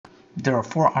There are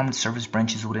four armed service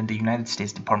branches within the United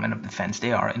States Department of Defense.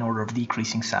 They are, in order of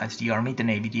decreasing size, the Army, the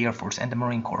Navy, the Air Force, and the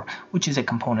Marine Corps, which is a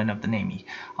component of the Navy.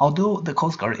 Although the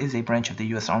Coast Guard is a branch of the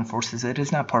U.S. Armed Forces, it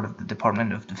is not part of the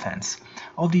Department of Defense.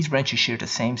 All these branches share the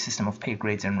same system of pay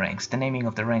grades and ranks. The naming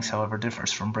of the ranks, however,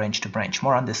 differs from branch to branch.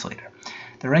 More on this later.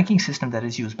 The ranking system that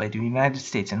is used by the United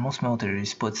States and most militaries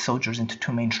splits soldiers into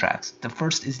two main tracks. The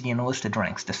first is the enlisted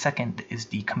ranks. The second is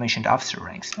the commissioned officer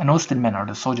ranks. Enlisted men are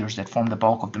the soldiers that form the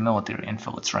bulk of the military and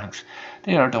fill its ranks.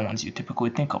 They are the ones you typically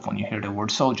think of when you hear the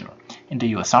word soldier. In the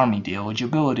U.S. Army, the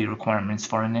eligibility requirements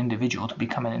for an individual to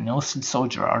become an enlisted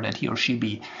soldier are that he or she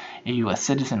be a U.S.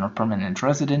 citizen or permanent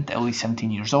resident, at least 17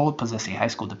 years old, possess a high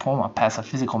school diploma, pass a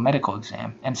physical medical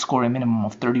exam, and score a minimum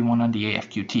of 31 on the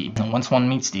AFQT. And once one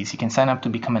meets these, he can sign up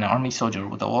to become an Army soldier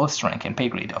with the lowest rank and pay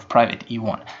grade of Private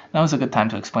E1. Now is a good time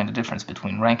to explain the difference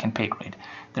between rank and pay grade.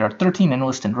 There are 13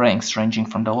 enlisted ranks ranging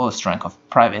from the lowest rank of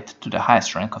Private to the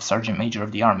highest rank of Sergeant Major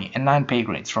of the Army, and 9 pay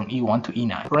grades from E1 to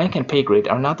E9. Rank and pay grade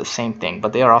are not the same thing,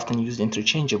 but they are often used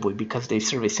interchangeably because they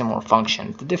serve a similar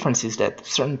function. The difference is that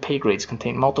certain pay grades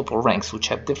contain multiple ranks which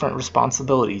have different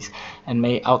responsibilities and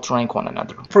may outrank one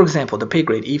another. For example, the pay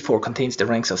grade E4 contains the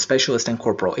ranks of Specialist and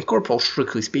Corporal. A Corporal,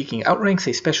 strictly speaking, outranks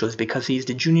a Specialist because he is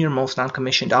the junior most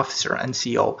non-commissioned officer,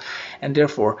 NCO, and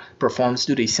therefore performs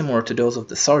duties similar to those of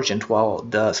the Sergeant, while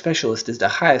the Specialist is the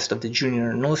highest of the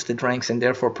junior enlisted ranks and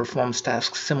therefore performs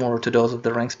tasks similar to those of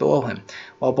the ranks below him.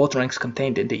 While both ranks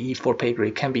contained in the E4 pay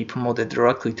grade can be promoted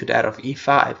directly to that of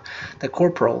E5, the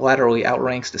Corporal laterally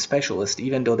outranks the Specialist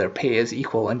even though their pay is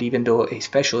equal and even though a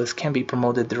Specialist can be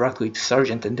promoted directly to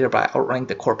Sergeant and thereby outrank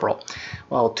the Corporal.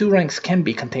 While two ranks can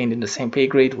be contained in the same pay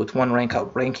grade with one rank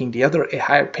outranking the other, a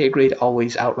higher pay grade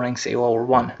always outranks a lower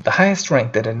one. The highest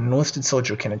rank that an enlisted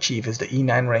soldier can achieve is the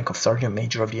E9 rank of Sergeant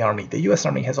Major of the Army. The U.S.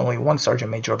 Army has only one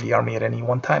Sergeant Major of the Army at any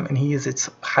one time, and he is its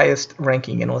highest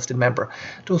ranking enlisted member.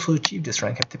 Those who achieve this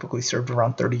rank have typically served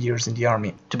around 30 years in the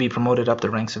Army. To be promoted up the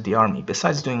ranks of the Army,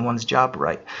 besides doing one's job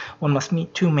right, one must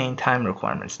meet two main time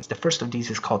requirements. The first of these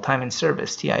is called time in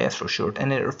service, TIS for short,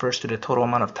 and it refers to the total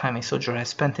amount of time a soldier has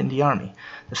spent in the Army.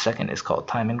 The second is called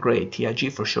time in grade,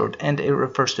 TIG for short, and it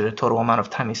refers to the total amount of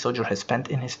time a soldier has spent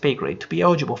in his pay grade. To be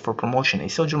eligible for promotion, a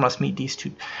soldier must meet these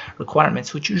two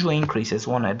requirements, which usually increase as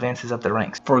one advances up the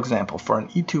ranks. For example, for an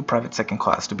E2 private second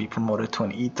class to be promoted to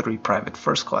an E3 private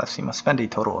first class, he must spend a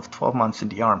total of 12 months in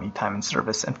the Army, time in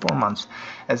service, and 4 months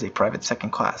as a private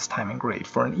second class, time in grade.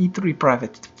 For an E3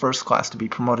 private first class to be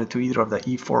promoted to either of the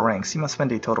E4 ranks, he must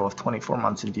spend a total of 24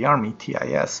 months in the Army,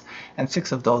 TIS, and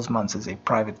 6 of those months as a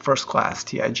private first class,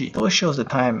 TIG. The list shows the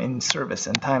time in service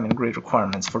and time in grade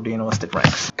requirements for the enlisted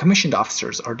ranks. Commissioned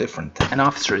officers are different. An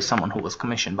officer is someone who was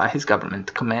commissioned by his government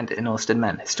to command enlisted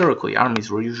men. Historically,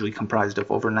 armies were usually comprised of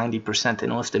over 90%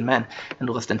 enlisted men and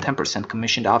less than 10%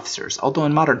 commissioned officers, although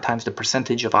in modern times the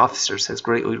percentage of officers has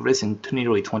greatly risen to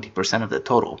nearly 20% of the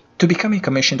total. To become a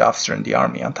commissioned officer in the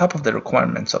Army, on top of the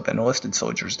requirements of enlisted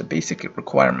soldiers, the basic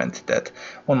requirement that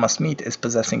one must meet is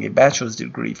possessing a bachelor's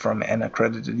degree from an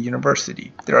accredited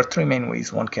university. There are 3 main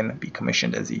ways one can be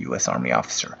commissioned as a U.S. Army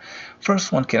officer.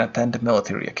 First, one can attend the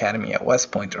military academy at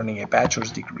West Point, earning a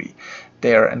bachelor's degree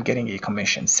there and getting a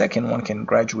commission. Second, one can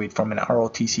graduate from an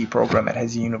ROTC program at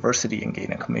his university and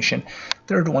gain a commission.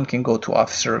 Third, one can go to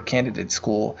Officer Candidate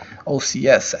School,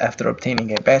 OCS, after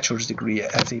obtaining a bachelor's degree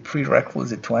as a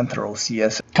prerequisite to enter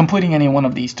OCS. Completing any one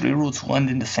of these 3 routes will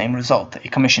end in the same result, a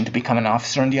commission to become an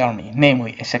officer in the Army,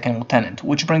 namely a second lieutenant,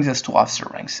 which brings us to officer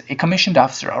ranks. A commissioned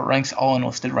officer outranks all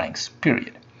enlisted ranks,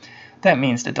 period. That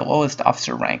means that the lowest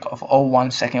officer rank of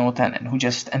 01 second lieutenant, who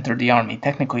just entered the Army,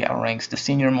 technically outranks the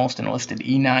senior most enlisted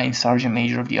E9 Sergeant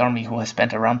Major of the Army who has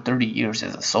spent around 30 years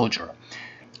as a soldier.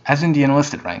 As in the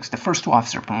enlisted ranks, the first 2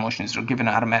 officer promotions are given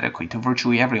automatically to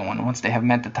virtually everyone once they have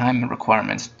met the time and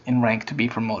requirements in rank to be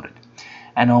promoted.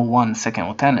 An 01 second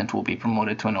lieutenant will be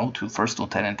promoted to an 02 first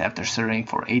lieutenant after serving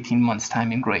for 18 months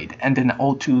time in grade, and an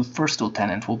 02 first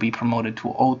lieutenant will be promoted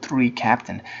to 03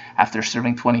 captain after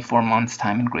serving 24 months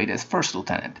time in grade as first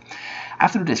lieutenant.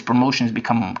 After this, promotions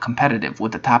become competitive,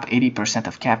 with the top 80%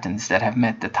 of captains that have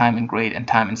met the time in grade and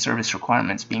time in service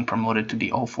requirements being promoted to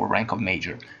the 04 rank of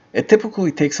major. It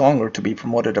typically takes longer to be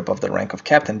promoted above the rank of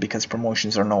captain because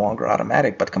promotions are no longer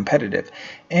automatic but competitive,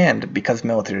 and because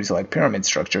militaries like pyramid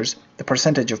structures, the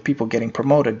percentage of people getting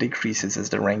promoted decreases as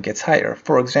the rank gets higher.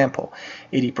 For example,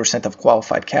 80% of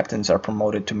qualified captains are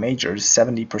promoted to majors,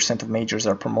 70% of majors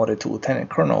are promoted to lieutenant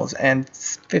colonels, and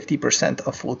 50%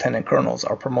 of lieutenant colonels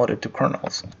are promoted to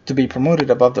colonels. To be promoted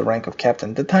above the rank of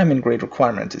captain, the time in grade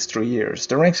requirement is 3 years.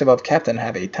 The ranks above captain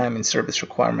have a time in service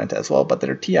requirement as well, but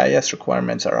their TIS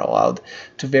requirements are allowed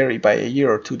to vary by a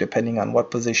year or 2 depending on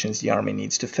what positions the Army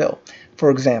needs to fill. For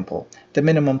example, the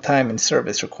minimum time in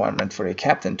service requirement for a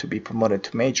captain to be promoted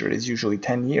to major is usually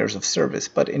 10 years of service,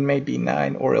 but it may be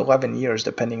 9 or 11 years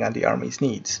depending on the Army's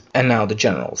needs. And now the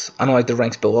generals. Unlike the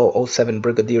ranks below 07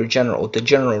 Brigadier General, the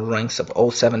general ranks of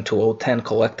 07 to 010,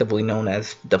 collectively known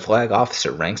as the flag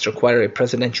officer ranks, require a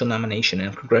presidential nomination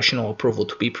and congressional approval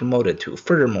to be promoted to.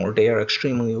 Furthermore, they are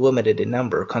extremely limited in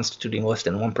number, constituting less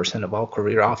than 1% of all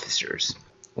career officers.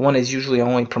 One is usually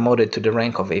only promoted to the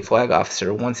rank of a flag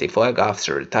officer once a flag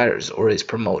officer retires or is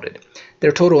promoted.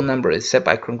 Their total number is set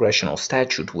by congressional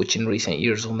statute, which in recent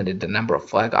years limited the number of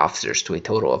flag officers to a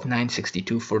total of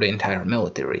 962 for the entire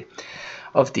military.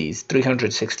 Of these,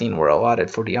 316 were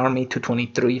allotted for the Army,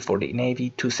 223 for the Navy,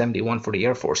 271 for the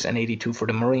Air Force, and 82 for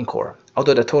the Marine Corps.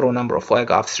 Although the total number of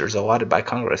flag officers allotted by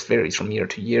Congress varies from year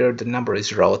to year, the number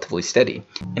is relatively steady.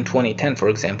 In 2010, for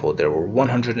example, there were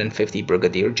 150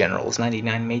 brigadier generals,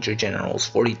 99 major generals,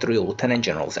 43 lieutenant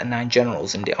generals, and 9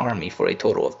 generals in the Army for a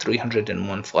total of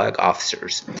 301 flag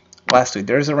officers. Lastly,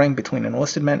 there is a rank between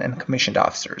enlisted men and commissioned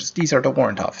officers. These are the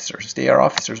warrant officers. They are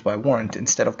officers by warrant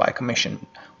instead of by commission.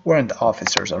 Warrant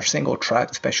officers are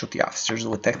single-track specialty officers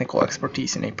with technical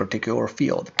expertise in a particular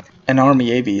field. An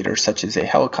Army aviator, such as a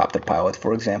helicopter pilot,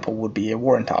 for example, would be a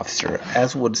warrant officer,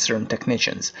 as would certain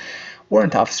technicians.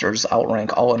 Warrant officers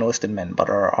outrank all enlisted men, but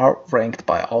are outranked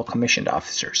by all commissioned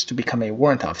officers. To become a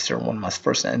warrant officer, one must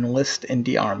first enlist in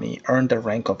the Army, earn the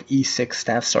rank of E6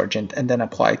 Staff Sergeant, and then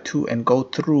apply to and go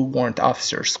through Warrant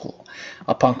Officer School.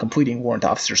 Upon completing Warrant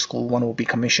Officer School, one will be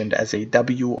commissioned as a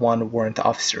W1 Warrant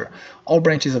Officer. All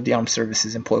branches of the armed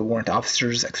services employ warrant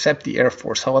officers except the Air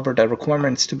Force. However, the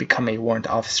requirements to become a warrant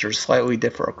officer slightly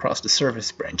differ across the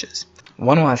service branches.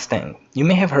 One last thing. You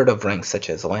may have heard of ranks such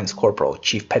as Lance Corporal,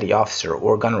 Chief Petty Officer,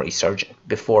 or Gunnery Sergeant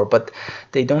before, but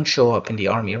they don't show up in the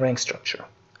Army rank structure.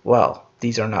 Well,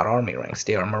 these are not Army ranks.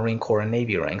 They are Marine Corps and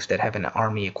Navy ranks that have an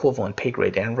Army equivalent pay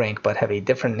grade and rank but have a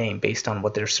different name based on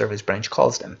what their service branch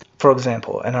calls them. For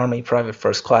example, an Army Private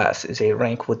First Class is a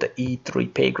rank with the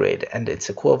E3 pay grade, and its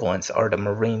equivalents are the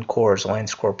Marine Corps'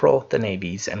 Lance Corporal, the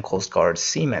Navy's and Coast Guard's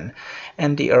Seaman,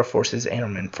 and the Air Force's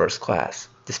Airman First Class.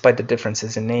 Despite the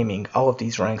differences in naming, all of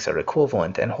these ranks are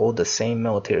equivalent and hold the same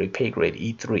military pay grade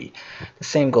E3. The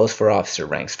same goes for officer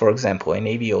ranks. For example, a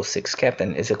Navy 06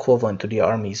 Captain is equivalent to the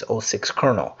Army's 06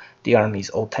 Colonel. The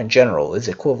Army's 010 General is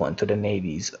equivalent to the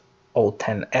Navy's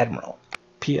 010 Admiral.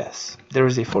 P.S. There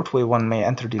is a fourth way one may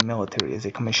enter the military as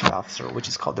a commissioned officer, which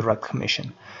is called direct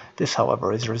commission. This,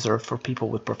 however, is reserved for people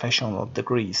with professional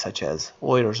degrees, such as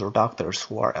lawyers or doctors,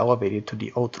 who are elevated to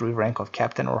the 03 rank of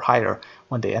captain or higher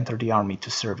when they enter the Army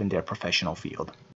to serve in their professional field.